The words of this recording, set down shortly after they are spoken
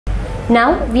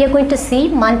Now we are going to see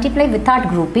multiply without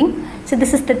grouping. So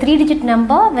this is the 3-digit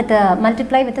number with a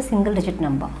multiply with a single digit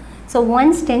number. So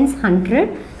 1s, 10s,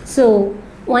 100. So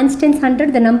 1s, 10s,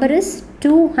 100, the number is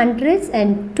 2 hundreds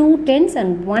and 2 tens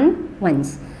and 1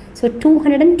 ones. So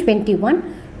 221,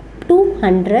 2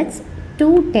 hundreds,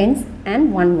 2 tens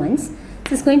and 1 ones.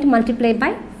 This is going to multiply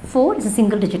by 4 is a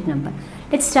single digit number.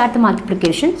 Let's start the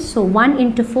multiplication. So 1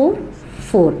 into 4,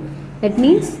 4. That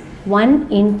means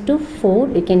 1 into 4,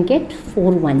 you can get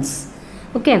 4 ones.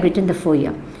 Okay, I've written the 4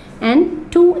 here.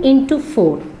 And 2 into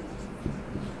 4.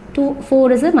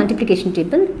 4 is a multiplication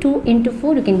table. 2 into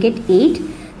 4, you can get 8.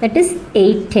 That is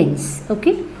 8 tens.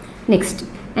 Okay. Next.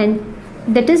 And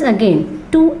that is again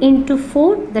 2 into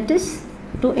 4. That is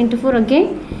 2 into 4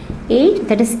 again 8.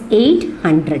 That is 8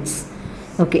 hundreds.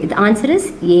 Okay. The answer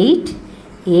is 8,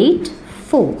 8,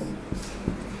 4.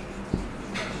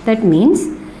 That means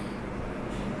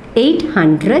 8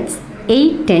 hundreds,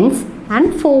 8 tens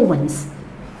and 4 ones.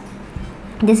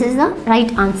 This is the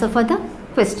right answer for the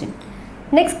question.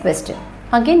 Next question.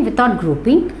 Again without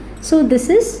grouping. So this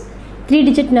is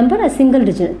 3-digit number, a single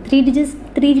digit.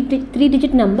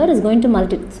 3-digit number is going to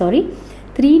multiply.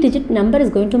 3-digit number is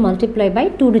going to multiply by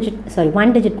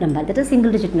 1-digit number. That is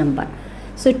single digit number.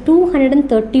 So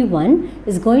 231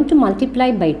 is going to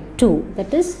multiply by 2.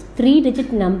 That is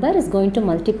 3-digit number is going to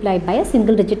multiply by a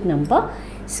single digit number.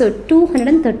 So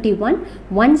 231,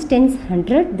 1s, 10s,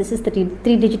 100. This is the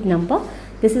 3-digit number.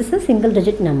 This is a single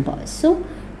digit number. So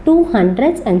 2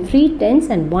 hundreds and 3 tens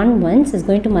and 1 ones is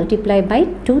going to multiply by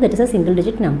 2. That is a single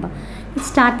digit number. Let's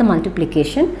start the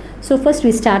multiplication. So first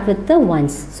we start with the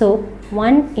ones. So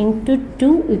 1 into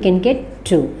 2 you can get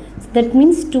 2. So that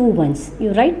means 2 ones.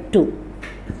 You write 2.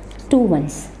 2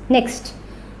 ones. Next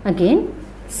again.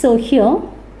 So here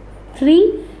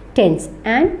 3 tens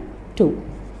and 2.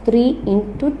 3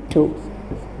 into 2.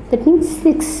 That means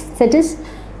 6. That is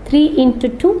 3 into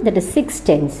 2. That is 6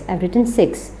 tens. I have written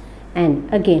 6. And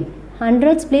again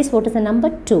hundreds place, what is the number?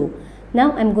 2.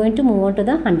 Now I am going to move on to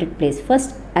the 100 place.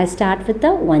 First I start with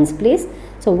the ones place.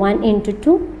 So 1 into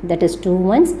 2, that is 2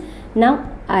 ones. Now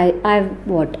I am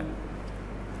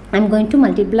going to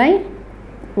multiply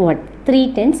 3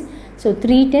 tens. So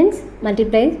 3 tens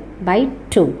multiply by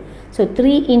 2. So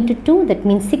 3 into 2, that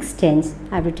means 6 tens.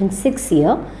 I have written 6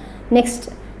 here. Next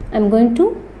I am going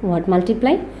to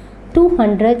multiply 2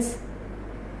 hundreds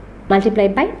multiply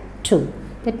by 2.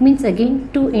 That means again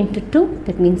 2 into 2,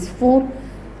 that means 4.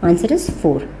 Answer is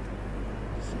 4.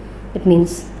 That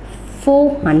means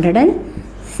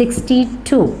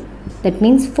 462. That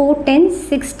means 4 tens,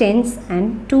 6 tens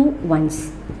and 2 ones.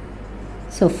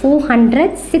 So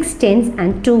 400, 6 tens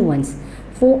and 2 ones.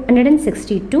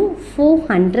 462,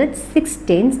 400, 6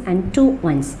 tens and 2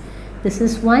 ones. This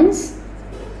is ones,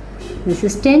 this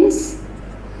is tens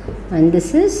and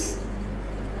this is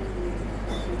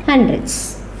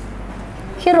hundreds.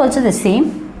 Here also the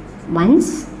same,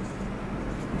 ones,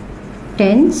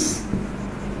 tens,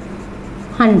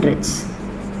 hundreds.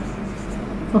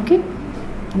 Okay,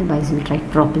 otherwise we will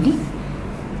write properly.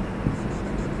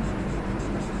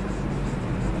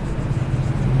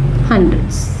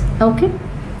 Hundreds. Okay,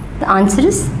 the answer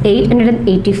is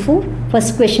 884.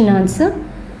 First question answer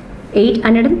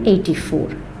 884,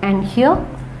 and here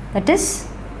that is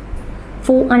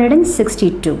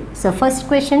 462. So first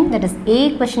question, that is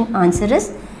A question answer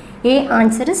is, A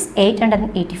answer is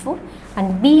 884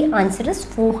 and B answer is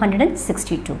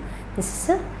 462. This is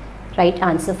the right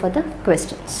answer for the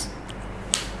questions.